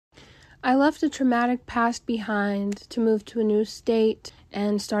I left a traumatic past behind to move to a new state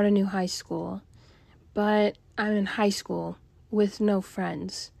and start a new high school. But I'm in high school with no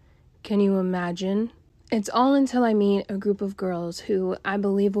friends. Can you imagine? It's all until I meet a group of girls who I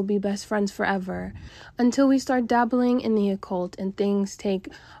believe will be best friends forever, until we start dabbling in the occult and things take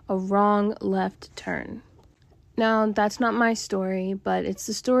a wrong left turn. Now, that's not my story, but it's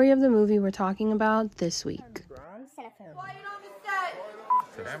the story of the movie we're talking about this week. Quiet on the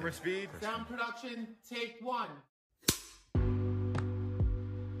set! Camera speed. Sound production, take one.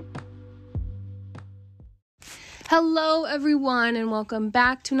 Hello, everyone, and welcome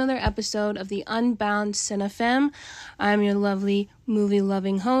back to another episode of the Unbound Cinefem. I'm your lovely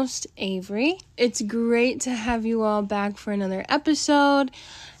movie-loving host, Avery. It's great to have you all back for another episode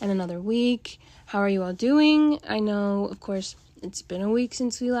and another week. How are you all doing? I know, of course, it's been a week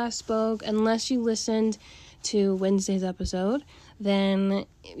since we last spoke. Unless you listened to Wednesday's episode, then,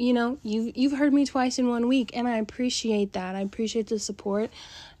 you've heard me twice in 1 week, and I appreciate that. I appreciate the support,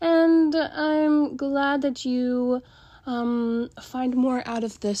 and I'm glad that you find more out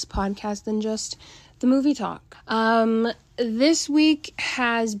of this podcast than just the movie talk. This week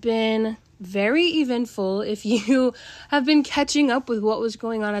has been very eventful. If you have been catching up with what was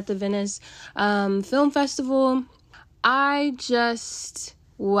going on at the Venice Film Festival,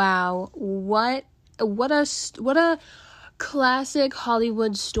 wow, what a classic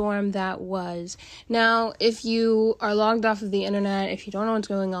Hollywood storm that was. Now, if you are logged off of the internet, if you don't know what's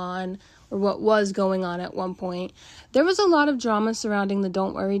going on, or what was going on at one point, there was a lot of drama surrounding the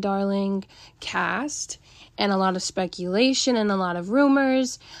Don't Worry Darling cast, and a lot of speculation and a lot of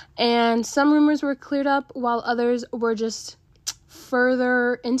rumors, and some rumors were cleared up while others were just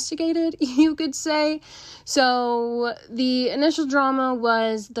further instigated, you could say. So the initial drama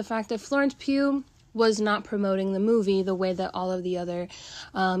was the fact that Florence Pugh was not promoting the movie the way that all of the other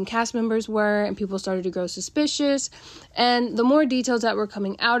cast members were, and people started to grow suspicious. And the more details that were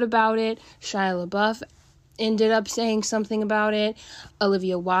coming out about it, Shia LaBeouf ended up saying something about it.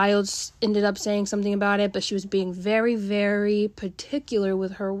 Olivia Wilde ended up saying something about it, but she was being very, very particular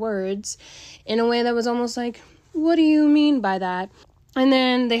with her words in a way that was almost like, what do you mean by that? And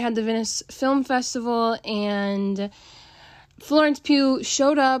then they had the Venice Film Festival, and Florence Pugh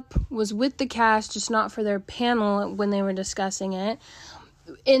showed up, was with the cast, just not for their panel when they were discussing it.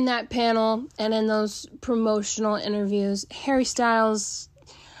 In that panel and in those promotional interviews, Harry Styles,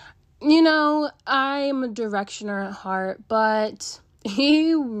 I'm a directioner at heart, but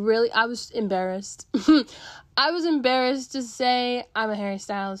I was embarrassed. I was embarrassed to say I'm a Harry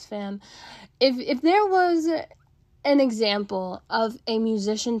Styles fan. If there was an example of a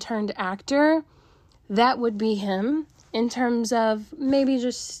musician turned actor, that would be him, in terms of maybe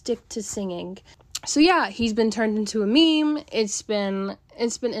just stick to singing. So yeah, he's been turned into a meme. It's been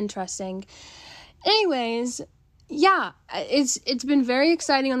interesting. Anyways, yeah, it's been very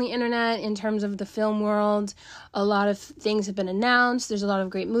exciting on the internet in terms of the film world. A lot of things have been announced. There's a lot of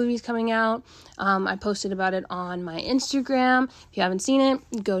great movies coming out. I posted about it on my Instagram. If you haven't seen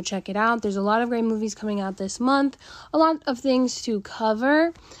it, go check it out. There's a lot of great movies coming out this month. A lot of things to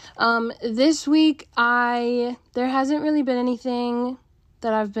cover. This week, there hasn't really been anything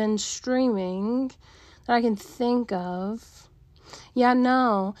that I've been streaming that I can think of. Yeah,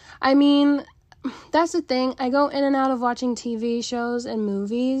 no. I mean, that's the thing. I go in and out of watching TV shows and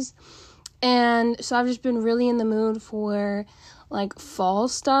movies, and so I've just been really in the mood for like fall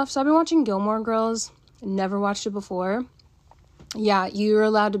stuff. So I've been watching Gilmore Girls. Never watched it before. Yeah, you're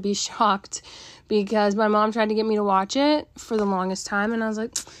allowed to be shocked, because my mom tried to get me to watch it for the longest time, and I was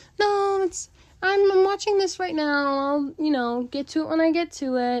like, no, I'm watching this right now. I'll, get to it when I get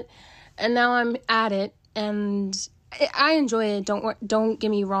to it. And now I'm at it, and I enjoy it. Don't get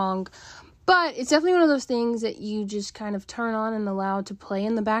me wrong. But it's definitely one of those things that you just kind of turn on and allow to play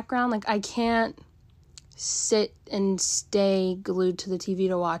in the background. Like, I can't sit and stay glued to the TV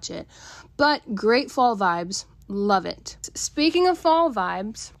to watch it. But great fall vibes. Love it. Speaking of fall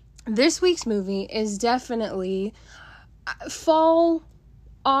vibes, this week's movie is definitely fall,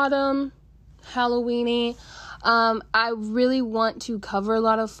 autumn, Halloween-y. I really want to cover a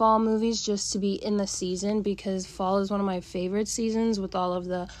lot of fall movies just to be in the season, because fall is one of my favorite seasons with all of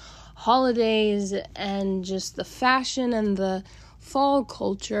the holidays and just the fashion and the fall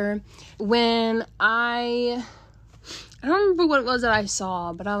culture. When I don't remember what it was that I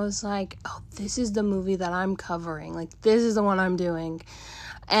saw, but I was like, oh, this is the movie that I'm covering. Like, this is the one I'm doing.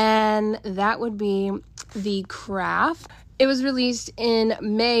 And that would be The Craft. It was released in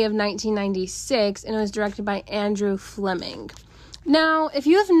May of 1996, and it was directed by Andrew Fleming. Now, if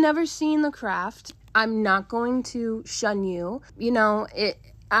you have never seen The Craft, I'm not going to shun you.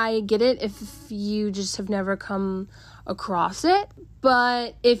 I get it if you just have never come across it,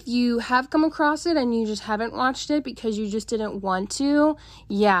 but if you have come across it and you just haven't watched it because you just didn't want to,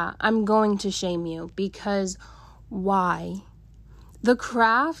 yeah, I'm going to shame you, because why? The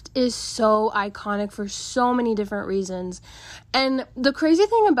Craft is so iconic for so many different reasons. And the crazy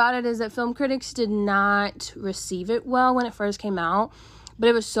thing about it is that film critics did not receive it well when it first came out, but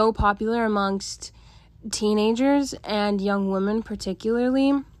it was so popular amongst teenagers and young women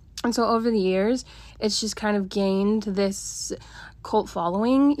particularly. And so over the years, it's just kind of gained this cult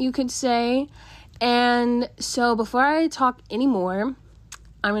following, you could say. And so before I talk anymore,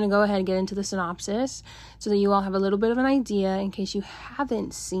 I'm going to go ahead and get into the synopsis so that you all have a little bit of an idea in case you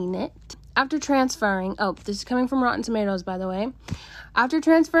haven't seen it. After transferring, this is coming from Rotten Tomatoes, by the way. After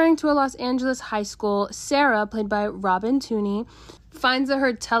transferring to a Los Angeles high school, Sarah, played by Robin Tunney, finds that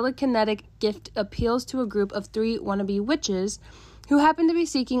her telekinetic gift appeals to a group of 3 wannabe witches who happen to be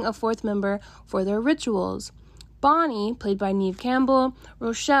seeking a 4th member for their rituals. Bonnie, played by Neve Campbell,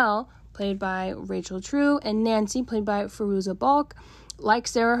 Rochelle, played by Rachel True, and Nancy, played by Fairuza Balk, like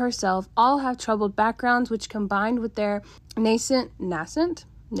Sarah herself, all have troubled backgrounds which, combined with their nascent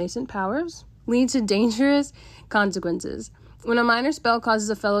powers, lead to dangerous consequences. When a minor spell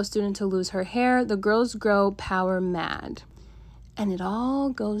causes a fellow student to lose her hair, the girls grow power mad. And it all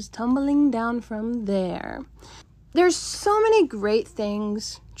goes tumbling down from there. There's so many great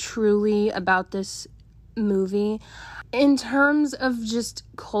things, truly, about this movie. In terms of just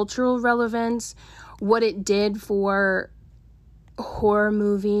cultural relevance, what it did for horror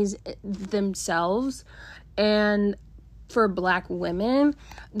movies themselves and for Black women,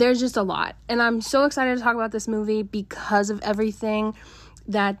 there's just a lot. And I'm so excited to talk about this movie because of everything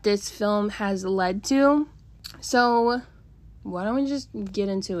that this film has led to. So why don't we just get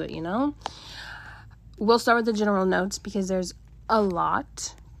into it, We'll start with the general notes because there's a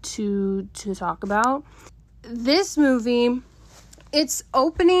lot to talk about. This movie, its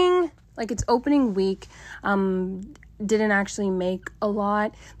opening week, didn't actually make a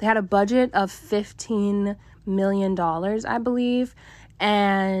lot. They had a budget of $15 million, I believe,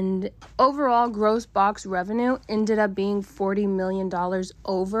 and overall gross box revenue ended up being $40 million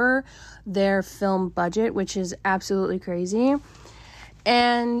over their film budget, which is absolutely crazy.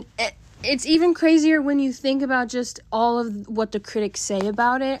 And it's even crazier when you think about just all of what the critics say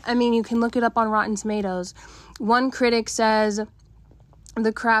about it. I mean, you can look it up on Rotten Tomatoes. One critic says,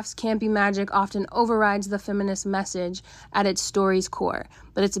 "The Craft's campy magic often overrides the feminist message at its story's core,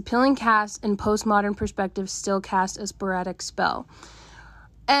 but its appealing cast and postmodern perspective still cast a sporadic spell."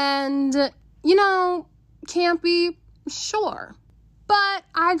 And, campy, sure. But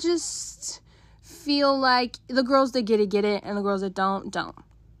I just feel like the girls that get it, and the girls that don't.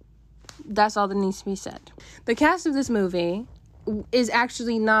 That's all that needs to be said. The cast of this movie is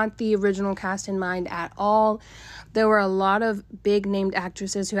actually not the original cast in mind at all. There were a lot of big named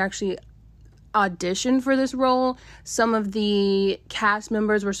actresses who actually auditioned for this role. Some of the cast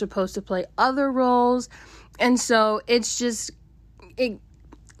members were supposed to play other roles. And so it's just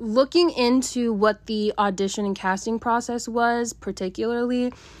looking into what the audition and casting process was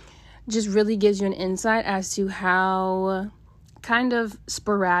particularly just really gives you an insight as to how kind of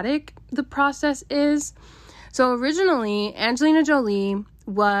sporadic the process is. So originally, Angelina Jolie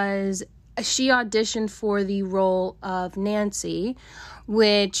she auditioned for the role of Nancy,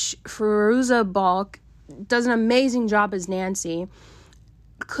 which Fairuza Balk does an amazing job as Nancy.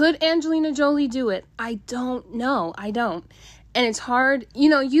 Could Angelina Jolie do it? I don't know. I don't. And it's hard.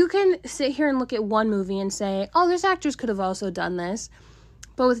 You can sit here and look at one movie and say, oh, this actress could have also done this.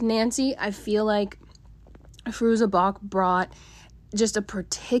 But with Nancy, I feel like Fairuza Balk brought just a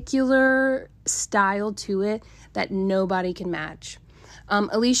particular style to it that nobody can match.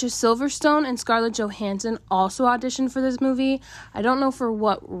 Alicia Silverstone and Scarlett Johansson also auditioned for this movie. I don't know for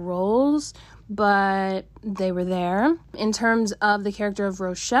what roles, but they were there. In terms of the character of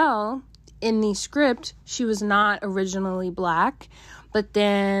Rochelle, in the script, she was not originally Black, but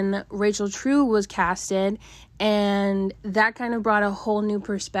then Rachel True was casted, and that kind of brought a whole new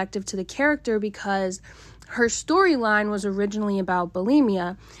perspective to the character because her storyline was originally about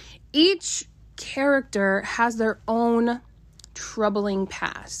bulimia. Each character has their own troubling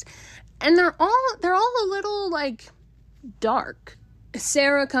past, and they're all a little dark.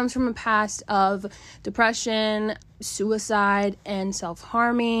 Sarah comes from a past of depression, suicide, and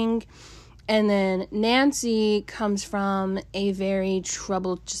self-harming, and then Nancy comes from a very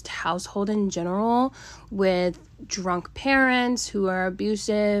troubled just household in general with drunk parents who are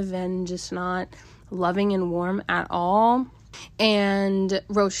abusive and just not loving and warm at all. And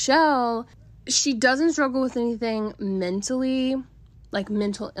Rochelle, she doesn't struggle with anything mentally, like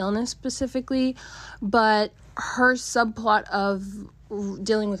mental illness specifically, but her subplot of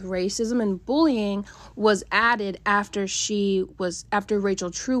dealing with racism and bullying was added after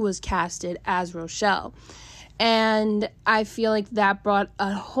Rachel True was casted as Rochelle. And I feel like that brought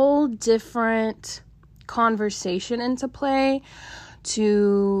a whole different conversation into play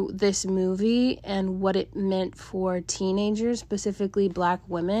to this movie and what it meant for teenagers, specifically Black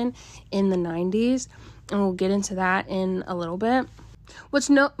women in the 90s. And we'll get into that in a little bit. What's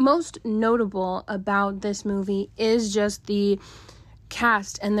most notable about this movie is just the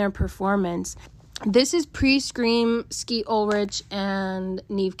cast and their performance. This is pre-Scream Skeet Ulrich and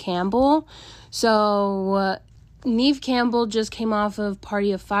Neve Campbell. So Neve Campbell just came off of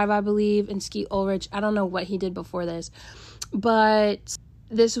Party of Five, I believe, and Skeet Ulrich, I don't know what he did before this, but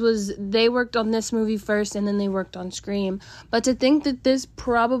they worked on this movie first and then they worked on Scream. But to think that this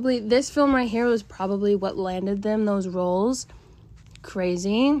film right here was probably what landed them those roles,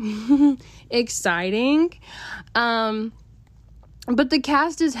 crazy. Exciting. But the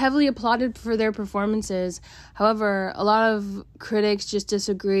cast is heavily applauded for their performances. However, a lot of critics just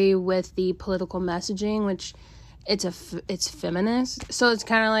disagree with the political messaging, which it's feminist. So it's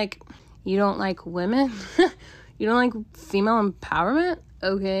kind of like, you don't like women? You don't like female empowerment?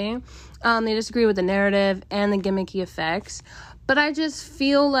 Okay. They disagree with the narrative and the gimmicky effects. But I just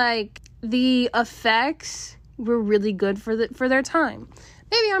feel like the effects were really good for their time.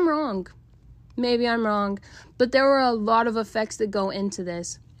 Maybe I'm wrong. But there were a lot of effects that go into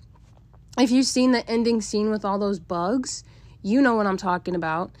this. If you've seen the ending scene with all those bugs, you know what I'm talking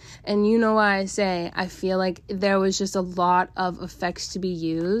about. And you know why I say I feel like there was just a lot of effects to be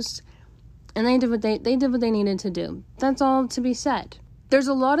used. And they did what they needed to do. That's all to be said. There's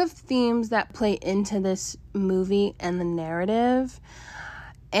a lot of themes that play into this movie and the narrative.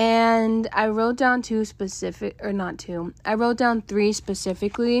 And I wrote down three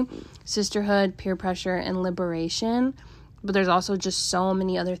specifically: sisterhood, peer pressure, and liberation. But there's also just so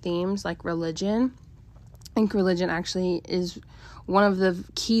many other themes like religion. I think religion actually is one of the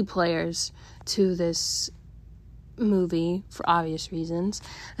key players to this movie for obvious reasons.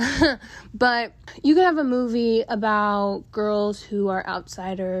 But you could have a movie about girls who are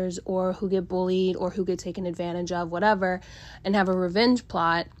outsiders or who get bullied or who get taken advantage of, whatever, and have a revenge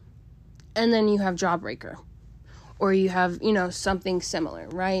plot, and then you have Jawbreaker, or you have, something similar,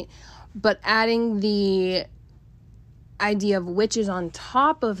 right? But adding the idea of witches on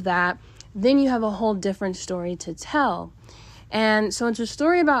top of that, then you have a whole different story to tell. And so it's a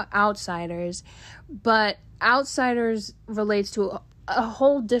story about outsiders, but outsiders relates to a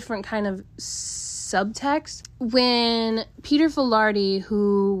whole different kind of subtext. When Peter Filardi,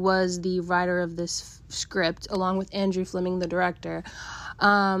 who was the writer of this script, along with Andrew Fleming, the director,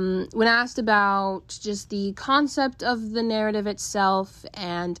 when asked about just the concept of the narrative itself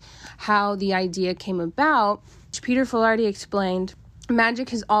and how the idea came about, Peter Filardi explained, magic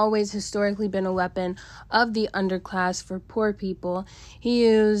has always historically been a weapon of the underclass for poor people. He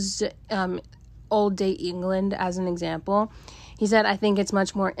used old day England as an example. He said, I think it's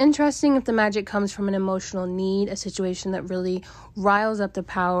much more interesting if the magic comes from an emotional need, a situation that really riles up the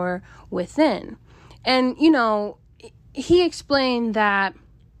power within. And, he explained that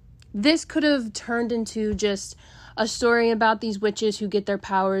this could have turned into just a story about these witches who get their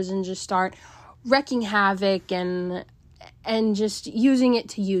powers and just start wreaking havoc and just using it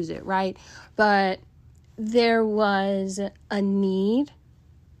to use it, right? But there was a need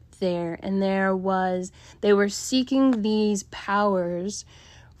there, and they were seeking these powers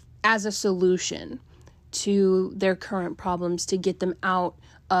as a solution to their current problems to get them out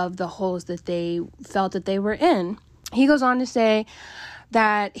of the holes that they felt that they were in. He goes on to say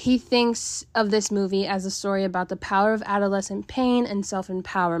that he thinks of this movie as a story about the power of adolescent pain and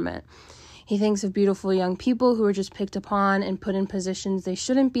self-empowerment. He thinks of beautiful young people who are just picked upon and put in positions they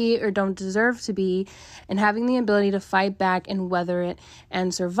shouldn't be or don't deserve to be, and having the ability to fight back and weather it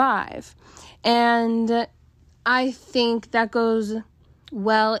and survive. And I think that goes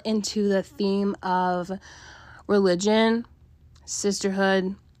well into the theme of religion,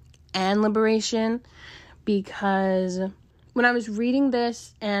 sisterhood, and liberation, because when I was reading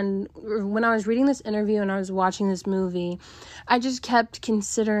this interview and I was watching this movie, I just kept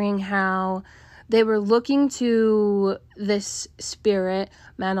considering how they were looking to this spirit,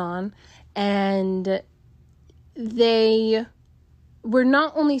 Manon, and they were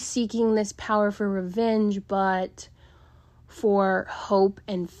not only seeking this power for revenge, but for hope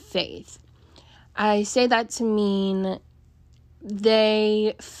and faith. I say that to mean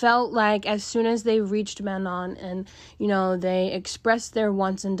they felt like as soon as they reached Manon and, they expressed their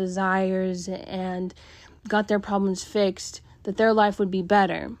wants and desires and got their problems fixed, that their life would be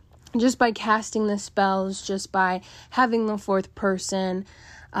better. Just by casting the spells, just by having the fourth person,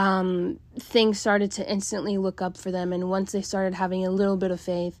 things started to instantly look up for them. And once they started having a little bit of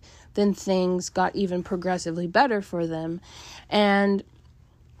faith, then things got even progressively better for them. And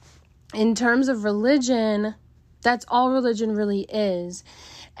in terms of religion, that's all religion really is.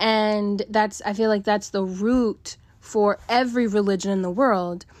 And I feel like that's the root for every religion in the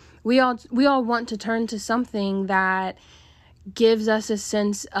world. We all want to turn to something that gives us a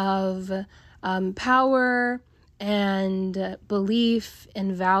sense of power and belief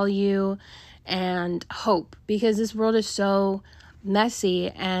and value and hope, because this world is so messy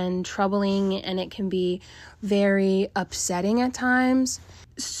and troubling, and it can be very upsetting at times.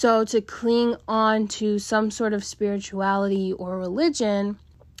 So to cling on to some sort of spirituality or religion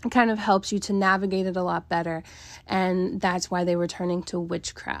kind of helps you to navigate it a lot better. And that's why they were turning to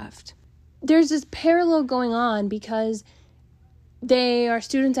witchcraft. There's this parallel going on because they are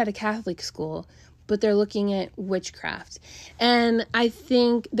students at a Catholic school, but they're looking at witchcraft. And I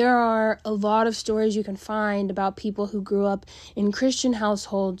think there are a lot of stories you can find about people who grew up in Christian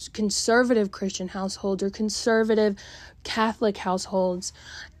households, conservative Christian households, or conservative Catholic households,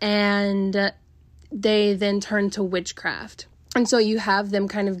 and they then turn to witchcraft. And so you have them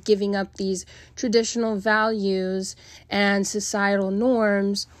kind of giving up these traditional values and societal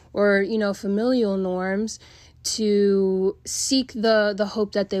norms, or, familial norms, to seek the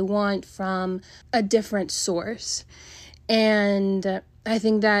hope that they want from a different source. And I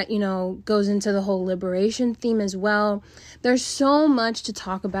think that, goes into the whole liberation theme as well. There's so much to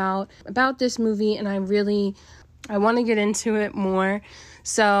talk about this movie, and I want to get into it more.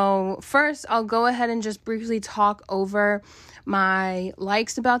 So first, I'll go ahead and just briefly talk over my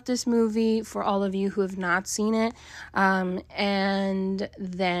likes about this movie for all of you who have not seen it, and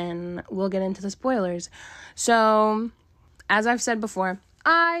then we'll get into the spoilers. So, as I've said before,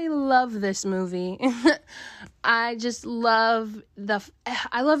 I love this movie. I just love the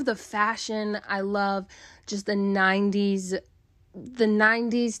fashion. I love just the 90s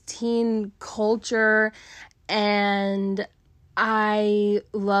teen culture, and I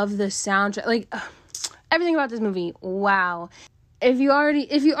love the soundtrack. Like, everything about this movie, wow. If you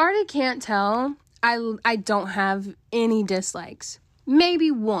already can't tell, I don't have any dislikes.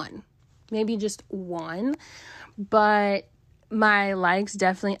 Maybe just one, but my likes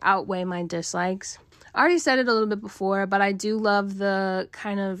definitely outweigh my dislikes. I already said it a little bit before, but I do love the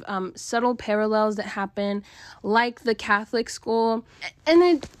kind of subtle parallels that happen, like the Catholic school,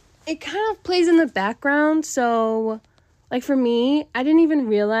 and it kind of plays in the background. So, like, for me, I didn't even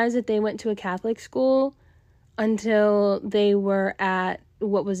realize that they went to a Catholic school until they were at,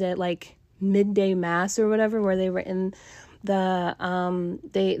 like midday mass or whatever, where they were in the,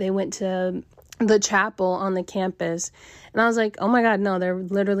 they went to the chapel on the campus. And I was like, oh my God, no, they're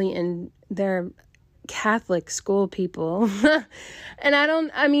literally they're Catholic school people.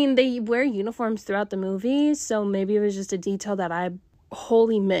 And they wear uniforms throughout the movie, so maybe it was just a detail that I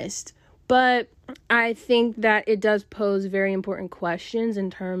wholly missed. But I think that it does pose very important questions in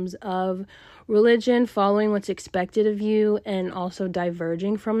terms of religion, following what's expected of you, and also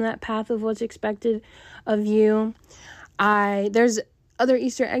diverging from that path of what's expected of you. There's other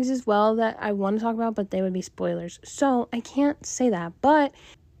Easter eggs as well that I want to talk about, but they would be spoilers, so I can't say that. But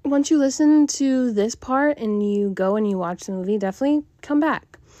once you listen to this part and you go and you watch the movie, definitely come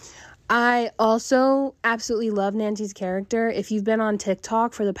back. I also absolutely love Nancy's character. If you've been on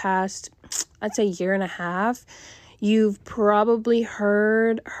TikTok for the past, I'd say, year and a half, you've probably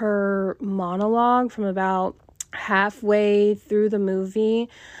heard her monologue from about halfway through the movie.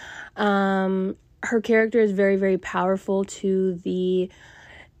 Her character is very, very powerful to the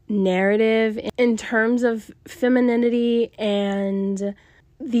narrative in terms of femininity and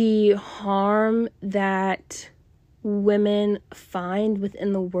the harm that women find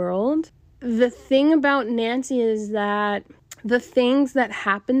within the world. The thing about Nancy is that the things that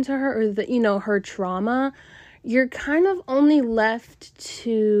happen to her, or her trauma, you're kind of only left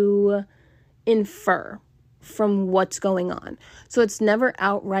to infer from what's going on. So it's never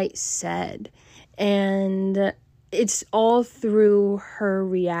outright said. And it's all through her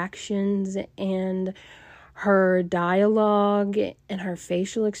reactions and her dialogue and her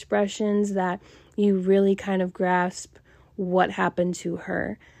facial expressions that you really kind of grasp what happened to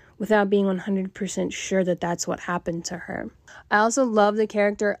her without being 100% sure that that's what happened to her. I also love the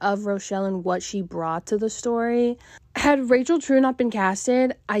character of Rochelle and what she brought to the story. Had Rachel True not been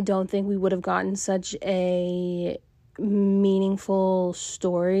casted, I don't think we would have gotten such a meaningful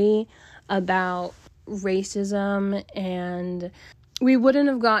story about racism and we wouldn't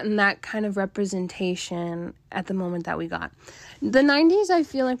have gotten that kind of representation at the moment that we got. The 90s, I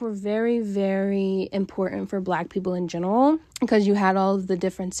feel like, were very, very important for Black people in general, because you had all of the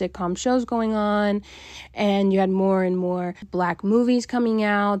different sitcom shows going on, and you had more and more Black movies coming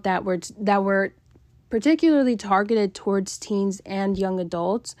out that were particularly targeted towards teens and young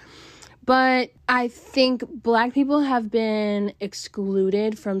adults. But I think Black people have been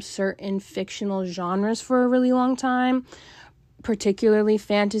excluded from certain fictional genres for a really long time, particularly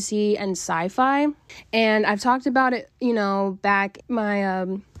fantasy and sci-fi. And I've talked about it, back my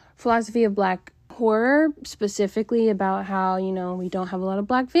philosophy of Black horror, specifically about how, we don't have a lot of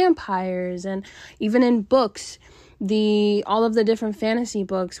Black vampires. And even in books, all of the different fantasy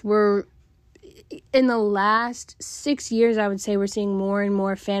books were, in the last 6 years, I would say, we're seeing more and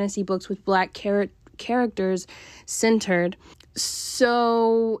more fantasy books with Black characters centered.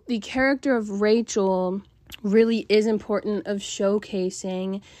 So the character of Rachel really is important of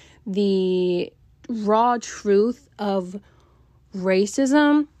showcasing the raw truth of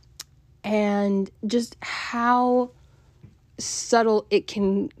racism and just how subtle it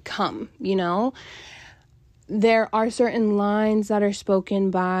can come, There are certain lines that are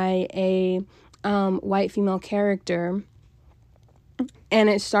spoken by a white female character, and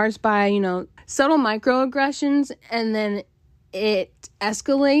it starts by, subtle microaggressions, and then it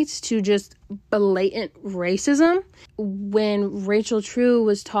escalates to just blatant racism. When Rachel True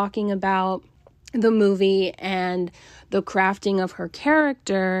was talking about the movie and the crafting of her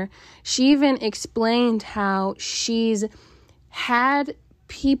character, she even explained how she's had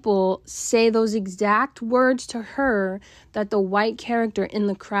people say those exact words to her that the white character in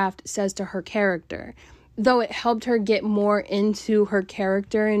the craft says to her character. Though it helped her get more into her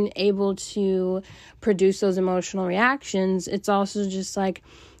character and able to produce those emotional reactions, it's also just like,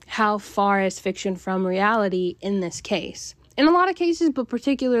 how far is fiction from reality in this case? In a lot of cases, but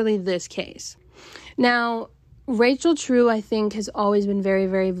particularly this case. Now, Rachel True, I think, has always been very,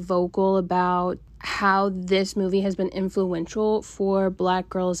 very vocal about how this movie has been influential for Black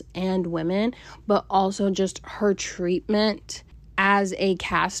girls and women, but also just her treatment as a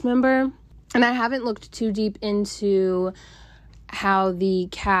cast member. And I haven't looked too deep into how the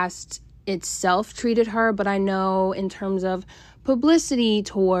cast itself treated her, but I know in terms of publicity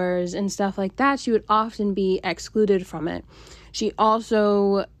tours and stuff like that, she would often be excluded from it. She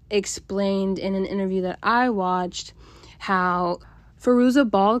also explained in an interview that I watched how Fairuza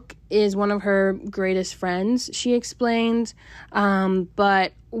Balk is one of her greatest friends, she explained,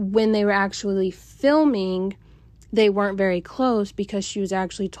 but when they were actually filming, they weren't very close because she was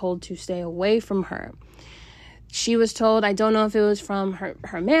actually told to stay away from her. She was told, I don't know if it was from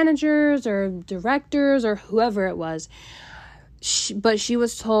her managers or directors or whoever it was, but she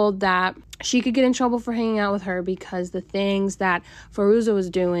was told that she could get in trouble for hanging out with her because the things that Fairuza was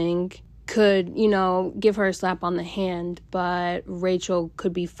doing could, give her a slap on the hand, but Rachel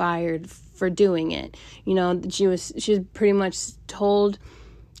could be fired for doing it. She was pretty much told,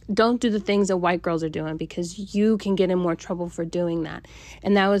 don't do the things that white girls are doing because you can get in more trouble for doing that.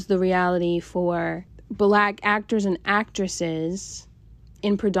 And that was the reality for Black actors and actresses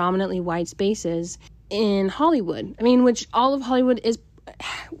in predominantly white spaces in Hollywood. Which all of Hollywood is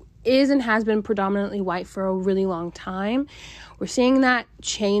and has been predominantly white for a really long time. We're seeing that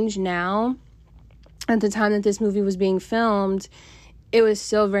change now. At the time that this movie was being filmed, it was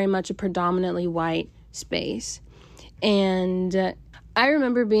still very much a predominantly white space. And I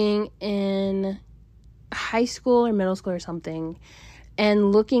remember being in high school or middle school or something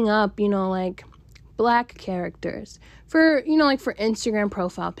and looking up, Black characters for, for Instagram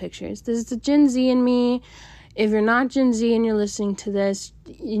profile pictures. This is the Gen Z in me. If you're not Gen Z and you're listening to this,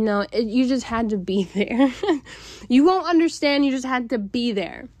 you just had to be there. You won't understand. You just had to be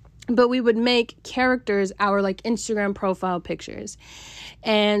there. But we would make characters our Instagram profile pictures.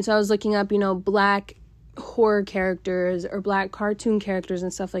 And so I was looking up, Black horror characters or Black cartoon characters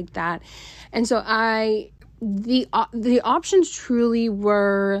and stuff like that. And so the options truly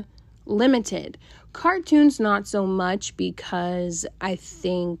were limited. Cartoons, not so much, because I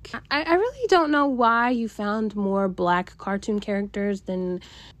think I really don't know why you found more Black cartoon characters than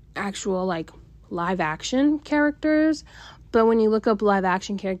actual live action characters. But when you look up live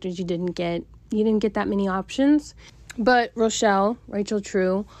action characters, you didn't get that many options. But Rachel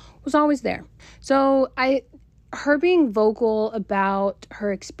True, was always there. So her being vocal about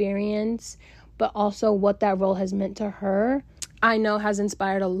her experience, but also what that role has meant to her, I know has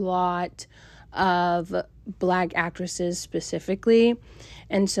inspired a lot of Black actresses specifically.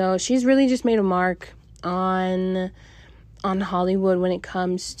 And so she's really just made a mark on Hollywood when it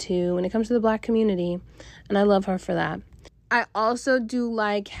comes to the Black community, and I love her for that. I also do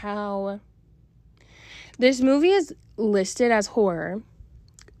like how this movie is listed as horror,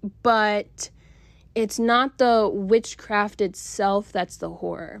 but it's not the witchcraft itself that's the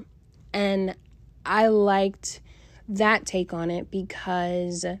horror. And I liked that take on it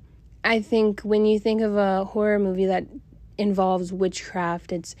because I think when you think of a horror movie that involves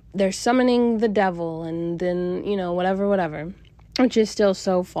witchcraft, they're summoning the devil and then, whatever, which is still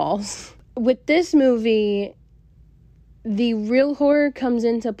so false. With this movie, the real horror comes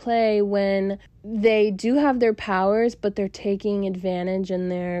into play when they do have their powers, but they're taking advantage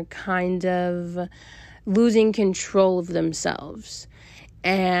and they're kind of losing control of themselves.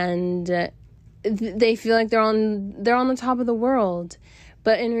 And they feel like they're on the top of the world.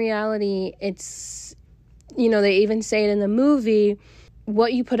 But in reality, it's, they even say it in the movie,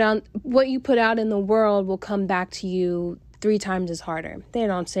 what you put out in the world will come back to you 3 times as harder. They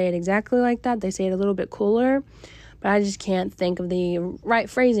don't say it exactly like that. They say it a little bit cooler, but I just can't think of the right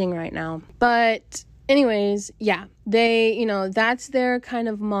phrasing right now. But anyways, yeah, they, that's their kind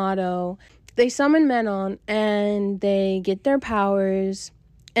of motto. They summon Menon and they get their powers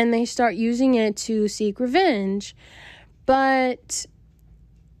and they start using it to seek revenge. But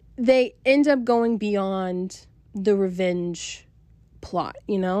they end up going beyond the revenge plot,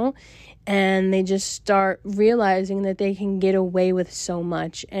 and they just start realizing that they can get away with so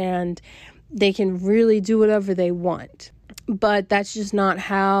much and they can really do whatever they want. But that's just not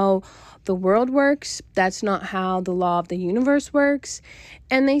how the world works. That's not how the law of the universe works.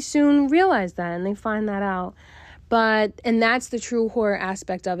 And they soon realize that and they find that out. And that's the true horror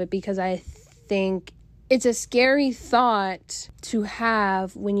aspect of it, because I think it's a scary thought to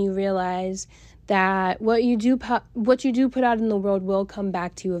have when you realize that what you do put out in the world will come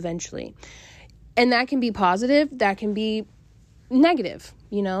back to you eventually. And that can be positive, that can be negative,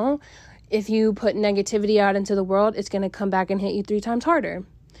 If you put negativity out into the world, it's going to come back and hit you 3 times harder.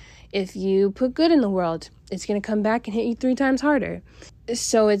 If you put good in the world, it's going to come back and hit you 3 times harder.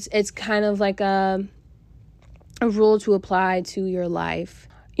 So it's kind of like a rule to apply to your life.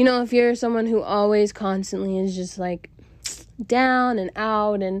 If you're someone who always constantly is just like down and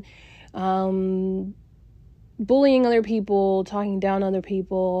out and bullying other people, talking down other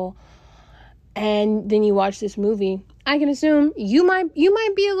people, and then you watch this movie, I can assume you might be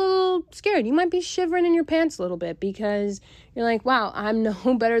a little scared. You might be shivering in your pants a little bit because you're like, wow, I'm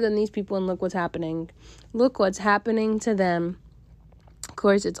no better than these people and look what's happening. Look what's happening to them. Of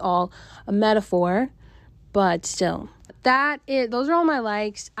course, it's all a metaphor, but still. Those are all my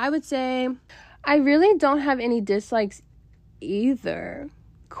likes. I would say I really don't have any dislikes either,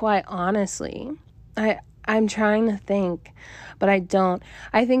 quite honestly. I'm trying to think, but I don't.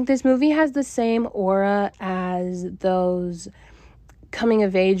 I think this movie has the same aura as those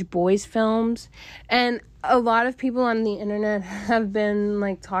coming-of-age boys films. And a lot of people on the internet have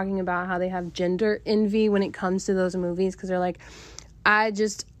been, talking about how they have gender envy when it comes to those movies, because they're like, I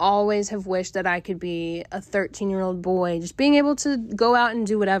just always have wished that I could be a 13-year-old boy, just being able to go out and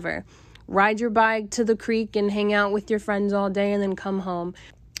do whatever. Ride your bike to the creek and hang out with your friends all day and then come home.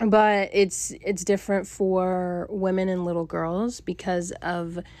 But it's different for women and little girls because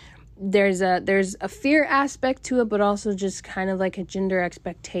of there's a fear aspect to it, but also just kind of like a gender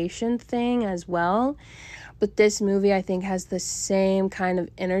expectation thing as well. But this movie, I think, has the same kind of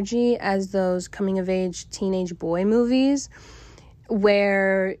energy as those coming-of-age teenage boy movies,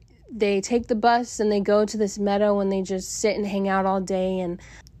 where they take the bus and they go to this meadow and they just sit and hang out all day and,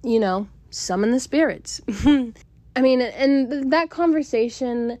 summon the spirits. I mean, and that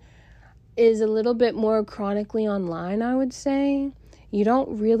conversation is a little bit more chronically online, I would say. You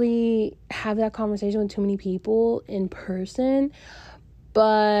don't really have that conversation with too many people in person,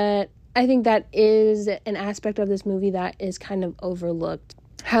 but I think that is an aspect of this movie that is kind of overlooked.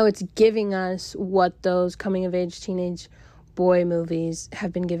 How it's giving us what those coming-of-age teenage boy movies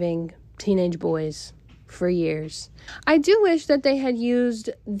have been giving teenage boys for years. I do wish that they had used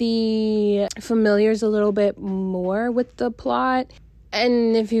the familiars a little bit more with the plot.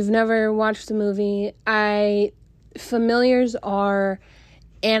 And if you've never watched the movie, familiars are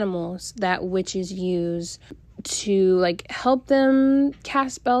animals that witches use to help them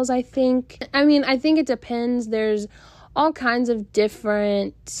cast spells, I think. I mean, I think it depends. There's all kinds of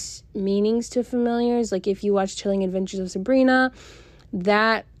different meanings to familiars. If you watch Chilling Adventures of Sabrina,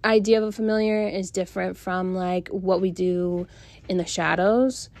 that idea of a familiar is different from what we do in the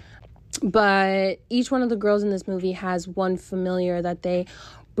shadows. But each one of the girls in this movie has one familiar that they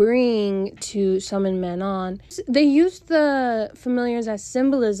bring to summon men on. They used the familiars as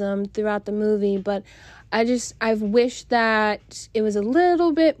symbolism throughout the movie, but I've wished that it was a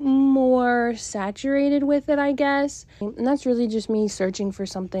little bit more saturated with it, I guess. And that's really just me searching for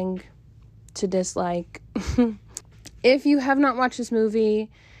something to dislike. If you have not watched this movie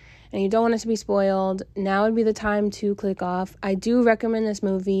and you don't want it to be spoiled, now would be the time to click off. I do recommend this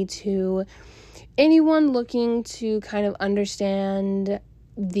movie to anyone looking to kind of understand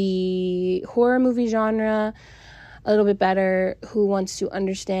the horror movie genre a little bit better, who wants to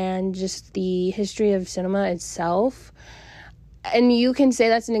understand just the history of cinema itself. And you can say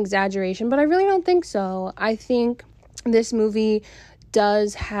that's an exaggeration, but I really don't think so. I think this movie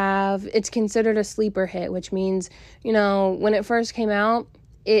it's considered a sleeper hit, which means, when it first came out,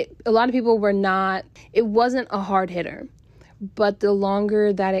 a lot of people it wasn't a hard hitter. But the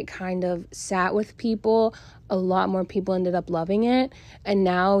longer that it kind of sat with people, a lot more people ended up loving it. And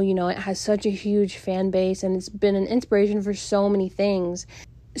now, it has such a huge fan base, and it's been an inspiration for so many things.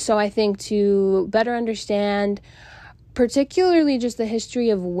 So I think to better understand, particularly just the history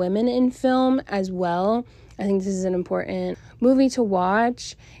of women in film as well, I think this is an important movie to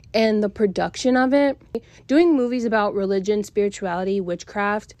watch, and the production of it. Doing movies about religion, spirituality,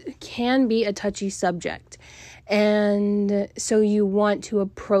 witchcraft can be a touchy subject. And so you want to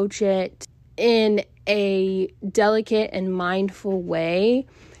approach it in a delicate and mindful way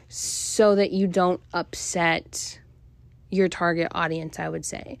so that you don't upset your target audience, I would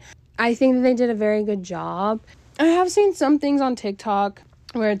say. I think that they did a very good job. I have seen some things on TikTok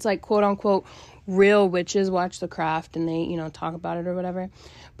where it's like, quote unquote, real witches watch The Craft and they, talk about it or whatever.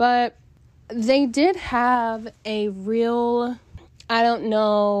 But they did have a real, I don't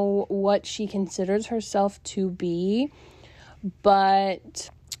know what she considers herself to be, but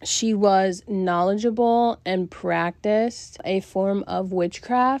she was knowledgeable and practiced a form of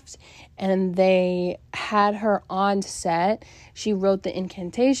witchcraft, and they had her on set. She wrote the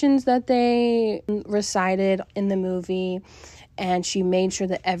incantations that they recited in the movie, and she made sure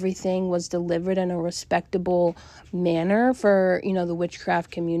that everything was delivered in a respectable manner for, the witchcraft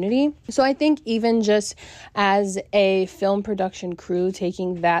community. So I think even just as a film production crew,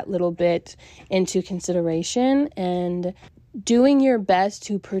 taking that little bit into consideration and doing your best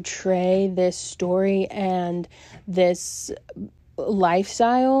to portray this story and this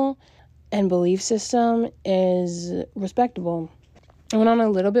lifestyle and belief system is respectable. I went on a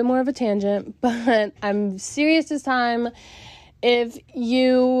little bit more of a tangent, but I'm serious this time. If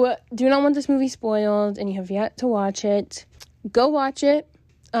you do not want this movie spoiled and you have yet to watch it, go watch it.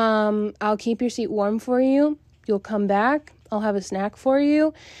 I'll keep your seat warm for you. You'll come back. I'll have a snack for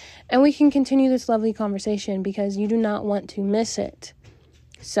you. And we can continue this lovely conversation because you do not want to miss it.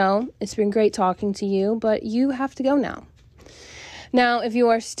 So, it's been great talking to you, but you have to go now. Now, if you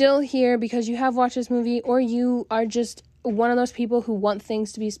are still here because you have watched this movie, or you are just one of those people who want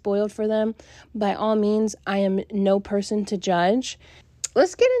things to be spoiled for them, by all means, I am no person to judge.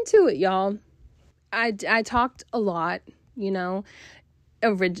 Let's get into it, y'all. I talked a lot, in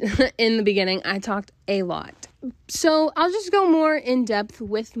the beginning. I talked a lot. So I'll just go more in depth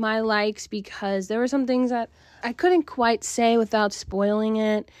with my likes because there were some things that I couldn't quite say without spoiling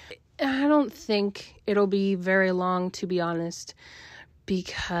it. I don't think it'll be very long, to be honest,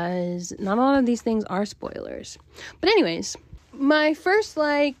 because not a lot of these things are spoilers. But anyways, my first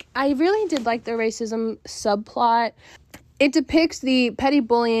I really did like the racism subplot. It depicts the petty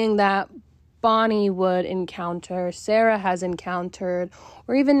bullying that Bonnie would encounter, Sarah has encountered,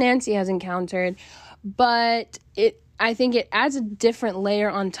 or even Nancy has encountered. But I think it adds a different layer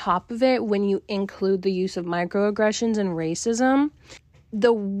on top of it when you include the use of microaggressions and racism.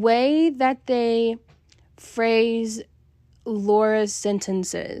 The way that they phrase Laura's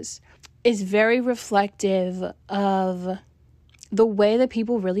sentences is very reflective of the way that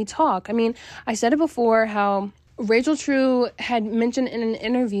people really talk. I mean, I said it before how Rachel True had mentioned in an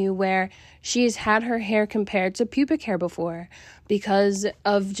interview where she has had her hair compared to pubic hair before because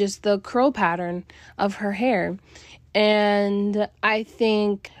of just the curl pattern of her hair. And I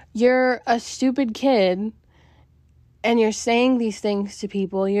think you're a stupid kid and you're saying these things to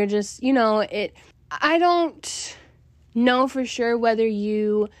people. You're just, I don't know for sure whether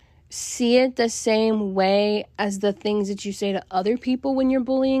you see it the same way as the things that you say to other people when you're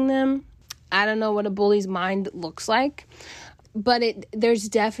bullying them. I don't know what a bully's mind looks like, but there's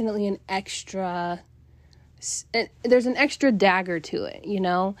definitely an extra dagger to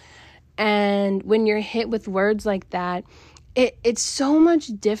it, And when you're hit with words like that, it's so much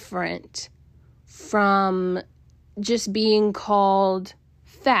different from just being called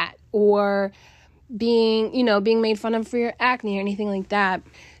fat or being made fun of for your acne or anything like that.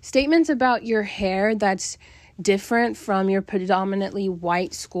 Statements about your hair that's different from your predominantly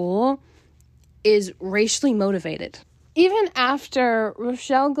white school is racially motivated. Even after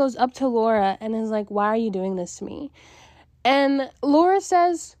Rochelle goes up to Laura and is like, why are you doing this to me? And Laura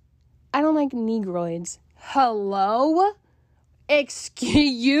says, I don't like negroids. Hello?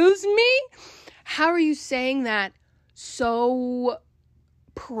 Excuse me? How are you saying that so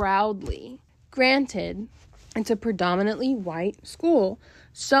proudly? Granted, it's a predominantly white school,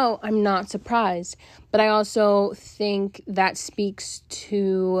 so I'm not surprised. But I also think that speaks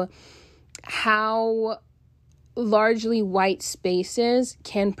to how largely white spaces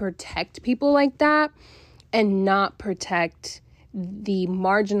can protect people like that and not protect the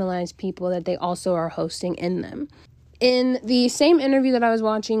marginalized people that they also are hosting in them. In the same interview that I was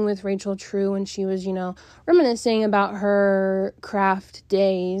watching with Rachel True when she was, reminiscing about her craft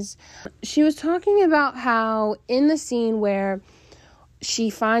days, she was talking about how in the scene where she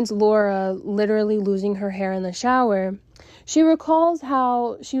finds Laura literally losing her hair in the shower, she recalls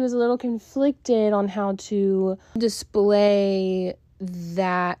how she was a little conflicted on how to display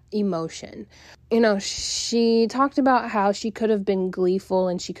that emotion. She talked about how she could have been gleeful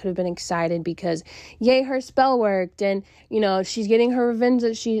and she could have been excited because yay, her spell worked, and she's getting her revenge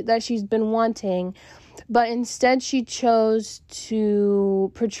that she's been wanting. But instead she chose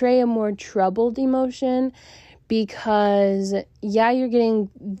to portray a more troubled emotion because you're getting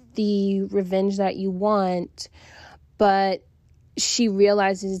the revenge that you want, but she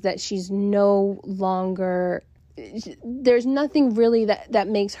realizes that she's no longer, there's nothing really that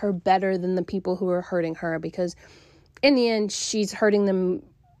makes her better than the people who are hurting her, because in the end she's hurting them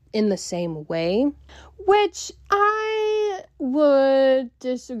in the same way, which I would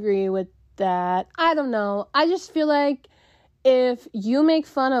disagree with that. I don't know. I just feel like if you make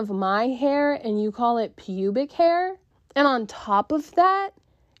fun of my hair and you call it pubic hair, and on top of that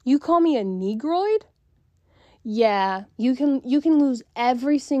you call me a negroid, you can lose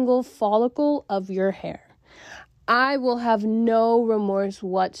every single follicle of your hair. I will have no remorse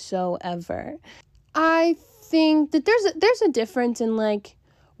whatsoever. I think that there's a difference in like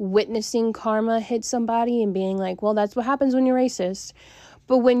witnessing karma hit somebody and being like, well, that's what happens when you're racist.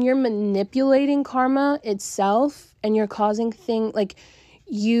 But when you're manipulating karma itself and you're causing like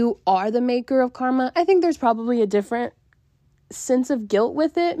you are the maker of karma, I think there's probably a different sense of guilt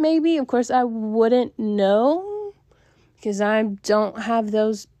with it, maybe. Of course, I wouldn't know because I don't have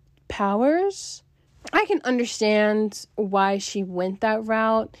those powers. I can understand why she went that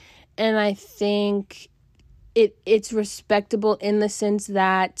route, and I think it's respectable in the sense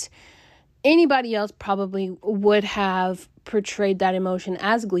that anybody else probably would have portrayed that emotion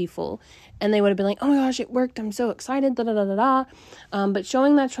as gleeful, and they would have been like, oh my gosh, it worked, I'm so excited, da da da da da. But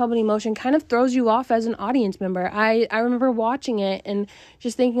showing that troubled emotion kind of throws you off as an audience member. I remember watching it and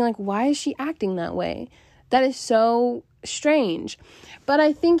just thinking like, why is she acting that way? That is so strange. But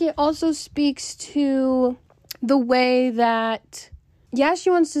I think it also speaks to the way that, she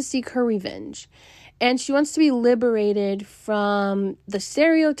wants to seek her revenge. And she wants to be liberated from the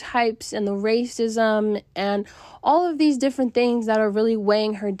stereotypes and the racism and all of these different things that are really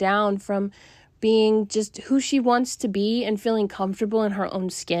weighing her down from being just who she wants to be and feeling comfortable in her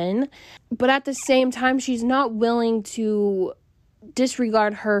own skin. But at the same time, she's not willing to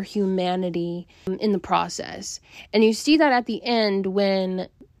disregard her humanity in the process. And you see that at the end when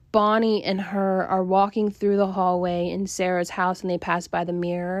Bonnie and her are walking through the hallway in Sarah's house and they pass by the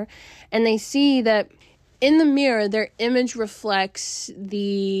mirror and they see that in the mirror their image reflects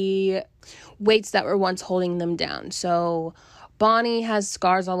the weights that were once holding them down. So Bonnie has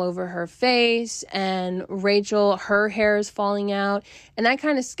scars all over her face, and Rachel, her hair is falling out, and that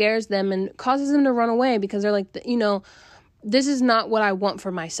kind of scares them and causes them to run away because they're like, this is not what I want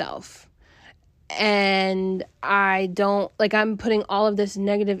for myself. And I don't, I'm putting all of this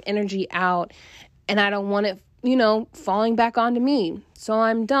negative energy out and I don't want it, falling back onto me. So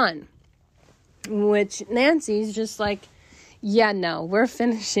I'm done. Which Nancy's just like, no, we're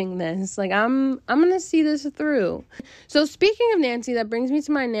finishing this. I'm going to see this through. So speaking of Nancy, that brings me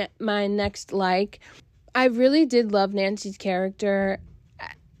to my next like. I really did love Nancy's character.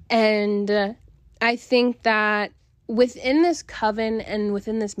 And I think that within this coven and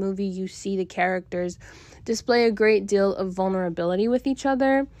within this movie, you see the characters display a great deal of vulnerability with each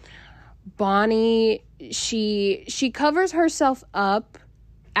other. Bonnie, she covers herself up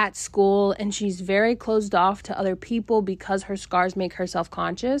at school and she's very closed off to other people because her scars make her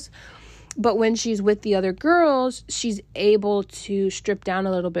self-conscious. But when she's with the other girls, she's able to strip down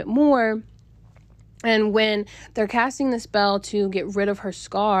a little bit more. And when they're casting the spell to get rid of her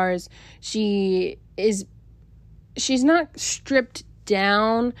scars, she she's not stripped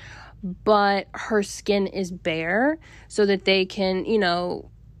down, but her skin is bare so that they can,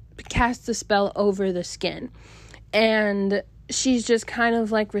 cast the spell over the skin. And she's just kind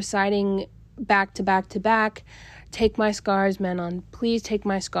of like reciting back to back to back, take my scars, Manon, please take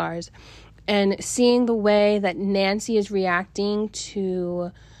my scars. And seeing the way that Nancy is reacting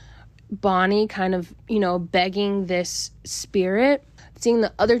to Bonnie kind of, begging this spirit, seeing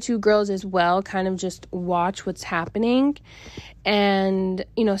the other two girls as well kind of just watch what's happening. And,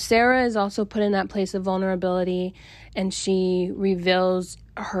 Sarah is also put in that place of vulnerability, and she reveals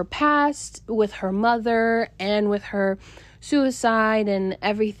her past with her mother and with her suicide and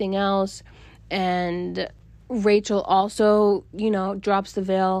everything else. And Rachel also, drops the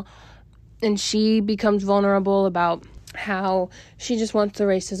veil, and she becomes vulnerable about how she just wants the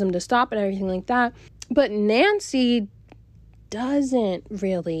racism to stop and everything like that. But Nancy doesn't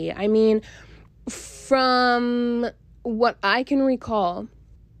really. I mean, from what I can recall,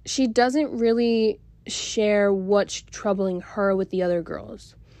 she doesn't really share what's troubling her with the other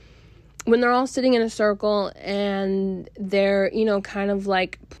girls. When they're all sitting in a circle and they're, kind of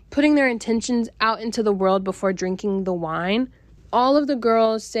like putting their intentions out into the world before drinking the wine, all of the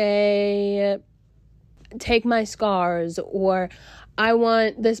girls say, take my scars, or I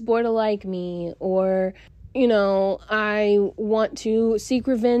want this boy to like me, or, I want to seek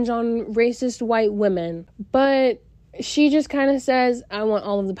revenge on racist white women. But she just kind of says, I want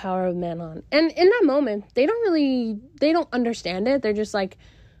all of the power of Manon. And in that moment, they don't understand it. They're just like,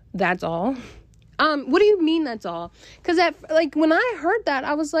 that's all? What do you mean that's all? Because when I heard that,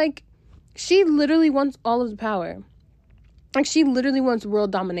 I was like, she literally wants all of the power. Like, she literally wants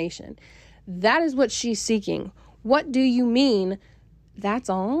world domination. That is what she's seeking. What do you mean that's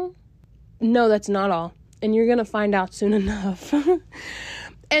all? No, that's not all. And you're going to find out soon enough.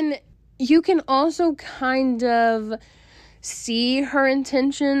 And you can also kind of see her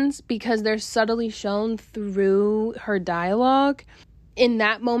intentions because they're subtly shown through her dialogue. In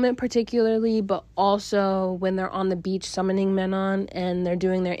that moment particularly, but also when they're on the beach summoning Manon and they're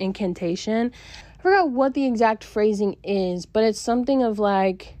doing their incantation. I forgot what the exact phrasing is, but it's something of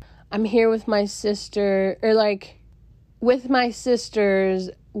like, I'm here with my sister, or like, with my sisters,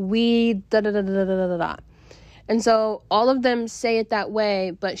 we da-da-da-da-da-da-da. And so all of them say it that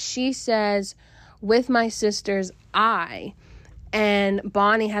way, but she says, with my sisters, I. And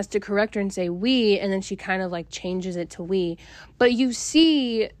Bonnie has to correct her and say we, and then she kind of like changes it to we. But you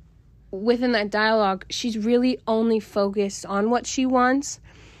see within that dialogue, she's really only focused on what she wants,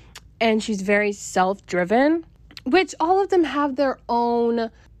 and she's very self-driven, which all of them have their own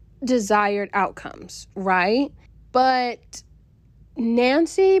desired outcomes, right? But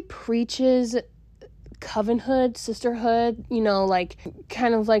Nancy preaches covenhood, sisterhood, like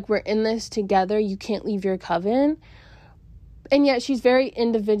kind of like we're in this together, you can't leave your coven. And yet she's very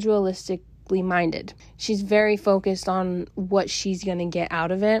individualistically minded. She's very focused on what she's going to get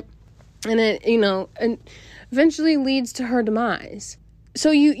out of it. And it, and eventually leads to her demise.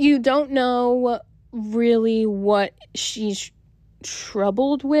 So you don't know really what she's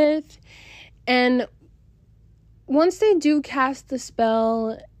troubled with. And once they do cast the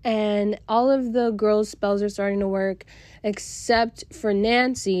spell and all of the girls' spells are starting to work, except for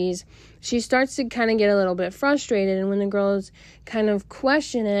Nancy's, she starts to kind of get a little bit frustrated. And when the girls kind of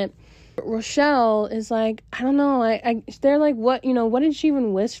question it, Rochelle is like, I don't know. They're like, what did she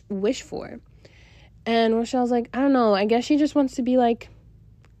even wish for? And Rochelle's like, I don't know. I guess she just wants to be like,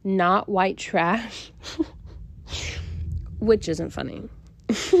 not white trash. Which isn't funny.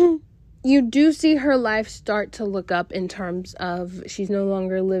 You do see her life start to look up in terms of she's no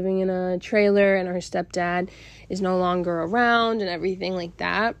longer living in a trailer and her stepdad is no longer around and everything like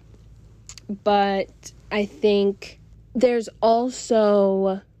that. But I think there's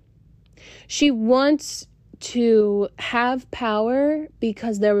also, she wants to have power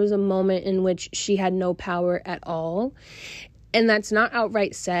because there was a moment in which she had no power at all. And that's not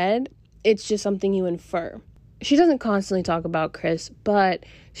outright said. It's just something you infer. She doesn't constantly talk about Chris, but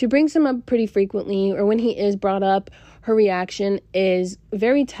she brings him up pretty frequently, or when he is brought up, her reaction is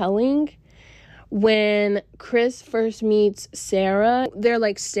very telling. When Chris first meets Sarah, they're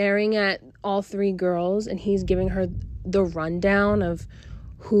like staring at all three girls, and he's giving her the rundown of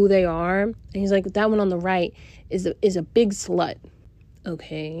who they are. And he's like, that one on the right is a big slut.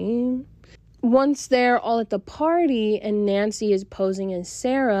 Okay. Once they're all at the party and Nancy is posing as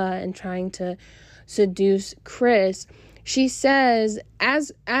Sarah and trying to seduce Chris, she says,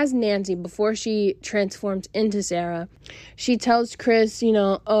 as Nancy, before she transforms into Sarah, she tells Chris,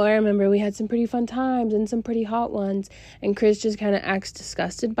 oh, I remember we had some pretty fun times and some pretty hot ones. And Chris just kind of acts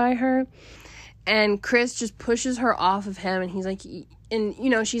disgusted by her. And Chris just pushes her off of him, and he's like, and, you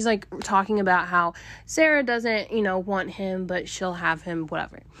know, she's like talking about how Sarah doesn't, you know, want him, but she'll have him,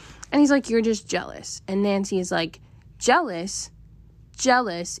 whatever. And he's like, you're just jealous. And Nancy is like, jealous?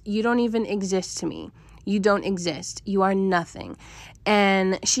 You don't even exist to me. You don't exist. You are nothing.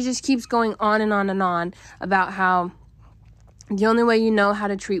 And she just keeps going on and on and on about how the only way you know how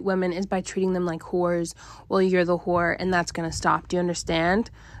to treat women is by treating them like whores. Well, you're the whore, and that's going to stop. Do you understand?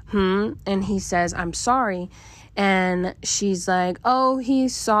 And he says, I'm sorry. And she's like, oh,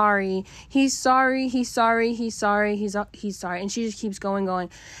 he's sorry. He's sorry. And she just keeps going.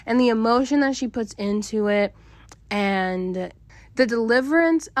 And the emotion that she puts into it, and the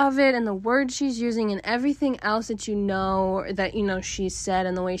deliverance of it, and the words she's using, and everything else that you know she's said,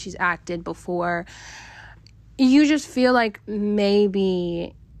 and the way she's acted before, you just feel like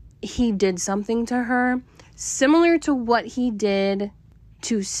maybe he did something to her similar to what he did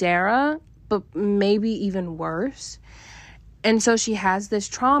to Sarah, but maybe even worse. And so she has this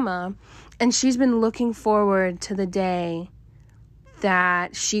trauma, and she's been looking forward to the day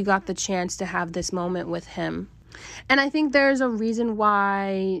that she got the chance to have this moment with him. And I think there's a reason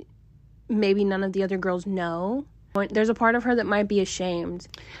why maybe none of the other girls know. There's a part of her that might be ashamed.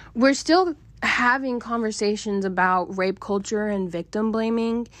 We're still having conversations about rape culture and victim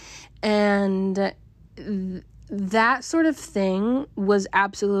blaming, and that sort of thing was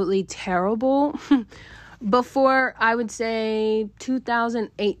absolutely terrible before, I would say,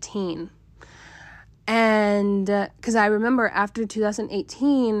 2018. And because I remember after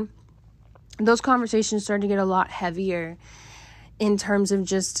 2018, those conversations started to get a lot heavier in terms of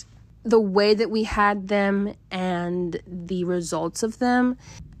just the way that we had them and the results of them.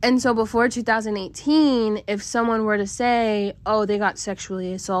 And so before 2018, if someone were to say, oh, they got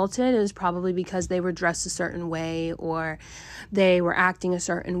sexually assaulted, it was probably because they were dressed a certain way or they were acting a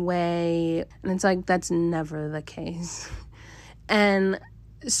certain way. And it's like, that's never the case. And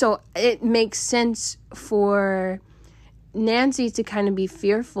so it makes sense for Nancy to kind of be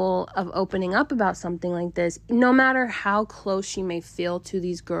fearful of opening up about something like this, no matter how close she may feel to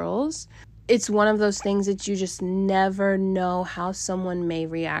these girls. It's one of those things that you just never know how someone may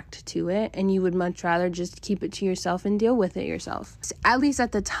react to it, and you would much rather just keep it to yourself and deal with it yourself. At least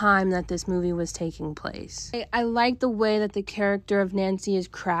at the time that this movie was taking place. I like the way that the character of Nancy is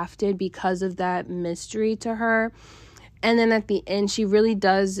crafted because of that mystery to her. And then at the end, she really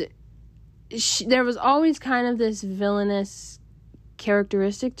does... there was always kind of this villainous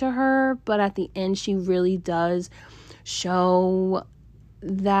characteristic to her, but at the end, she really does show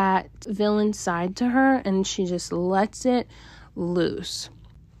that villain side to her, and she just lets it loose.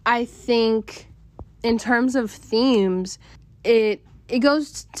 I think in terms of themes, it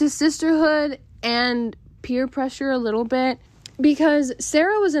goes to sisterhood and peer pressure a little bit, because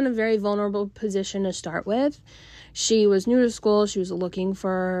Sarah was in a very vulnerable position to start with. She was new to school, she was looking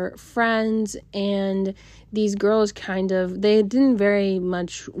for friends, and these girls they didn't very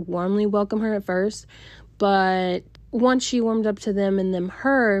much warmly welcome her at first, but once she warmed up to them and them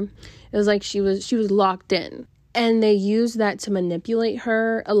her, it was like she was locked in. And they used that to manipulate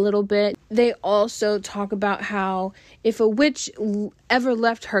her a little bit. They also talk about how if a witch ever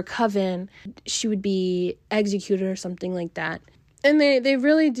left her coven, she would be executed or something like that. And they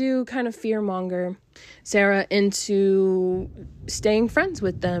really do kind of fearmonger Sarah into staying friends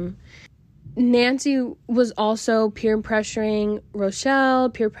with them. Nancy was also peer pressuring Rochelle,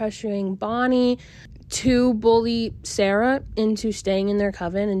 peer pressuring Bonnie to bully Sarah into staying in their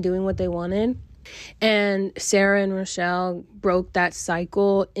coven and doing what they wanted. And Sarah and Rochelle broke that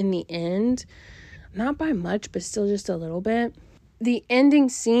cycle in the end. Not by much, but still just a little bit. The ending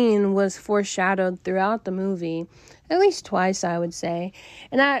scene was foreshadowed throughout the movie, at least twice, I would say.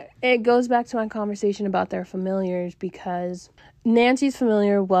 And it goes back to my conversation about their familiars, because Nancy's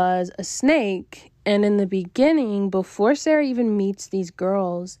familiar was a snake. And in the beginning, before Sarah even meets these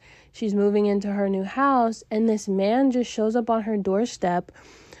girls, she's moving into her new house, and this man just shows up on her doorstep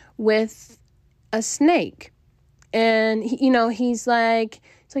with a snake. And, he's like,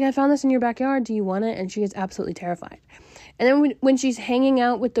 I found this in your backyard. Do you want it? And she gets absolutely terrified. And then when she's hanging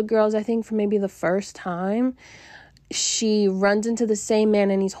out with the girls, I think for maybe the first time, she runs into the same man,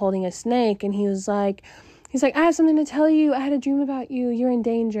 and he's holding a snake. And he's like, I have something to tell you. I had a dream about you. You're in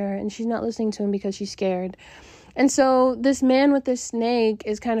danger. And she's not listening to him because she's scared. And so this man with this snake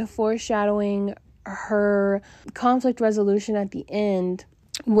is kind of foreshadowing her conflict resolution at the end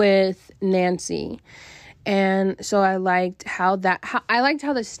with Nancy. And so I liked how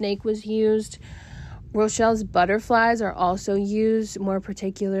the snake was used. Rochelle's butterflies are also used more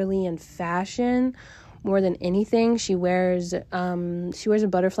particularly in fashion, more than anything. She wears a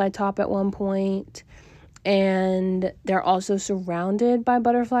butterfly top at one point, and they're also surrounded by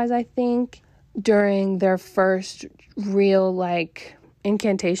butterflies, I think, during their first real, like,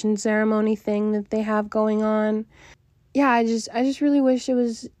 incantation ceremony thing that they have going on. Yeah, I just really wish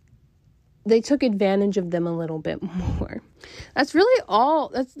they took advantage of them a little bit more. That's really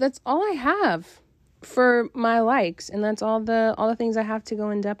all. That's all I have for my likes, and that's all the things I have to go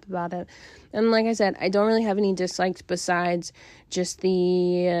in depth about it. And like I said, I don't really have any dislikes besides just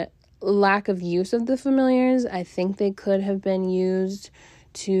the lack of use of the familiars. I think they could have been used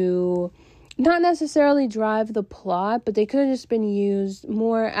to not necessarily drive the plot, but they could have just been used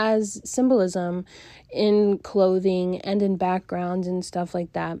more as symbolism in clothing and in backgrounds and stuff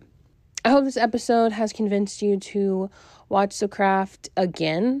like that. I hope this episode has convinced you to watch The Craft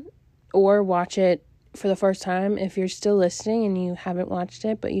again, or watch it for the first time if you're still listening and you haven't watched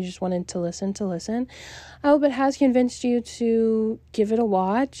it, but you just wanted to listen. I hope it has convinced you to give it a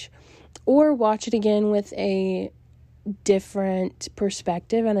watch, or watch it again with a different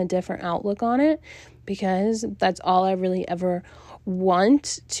perspective and a different outlook on it, because that's all I really ever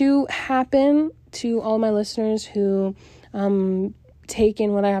want to happen to all my listeners who take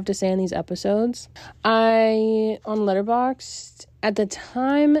in what I have to say in these episodes. On Letterboxd, at the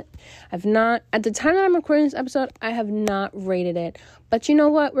time that I'm recording this episode, I have not rated it. But you know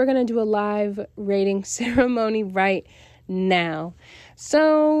what? We're going to do a live rating ceremony right now.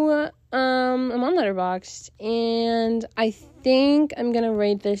 So, I'm on Letterboxd, and I think I'm going to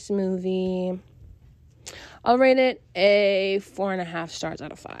rate this movie. I'll rate it a 4.5 stars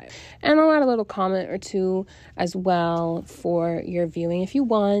out of 5. And I'll add a little comment or two as well for your viewing if you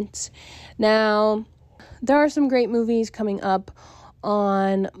want. Now, there are some great movies coming up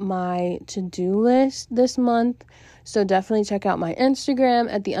on my to-do list this month, so definitely check out my Instagram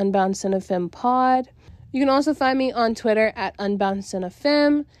at the Unbound Cinefem Pod. You can also find me on Twitter at Unbound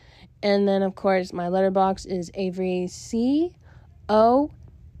Cinefem, and then of course my letterbox is Avery COF.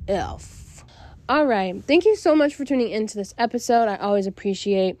 All right, thank you so much for tuning into this episode. I always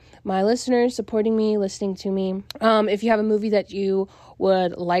appreciate my listeners supporting me, listening to me. If you have a movie that you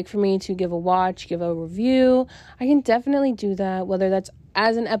would like for me to give a watch, give a review, I can definitely do that, whether that's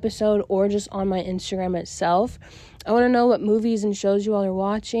as an episode or just on my Instagram itself. I want to know what movies and shows you all are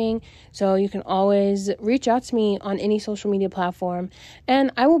watching, so you can always reach out to me on any social media platform, and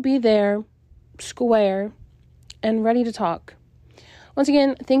I will be there, square, and ready to talk. Once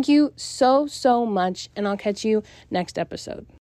again, thank you so much, and I'll catch you next episode.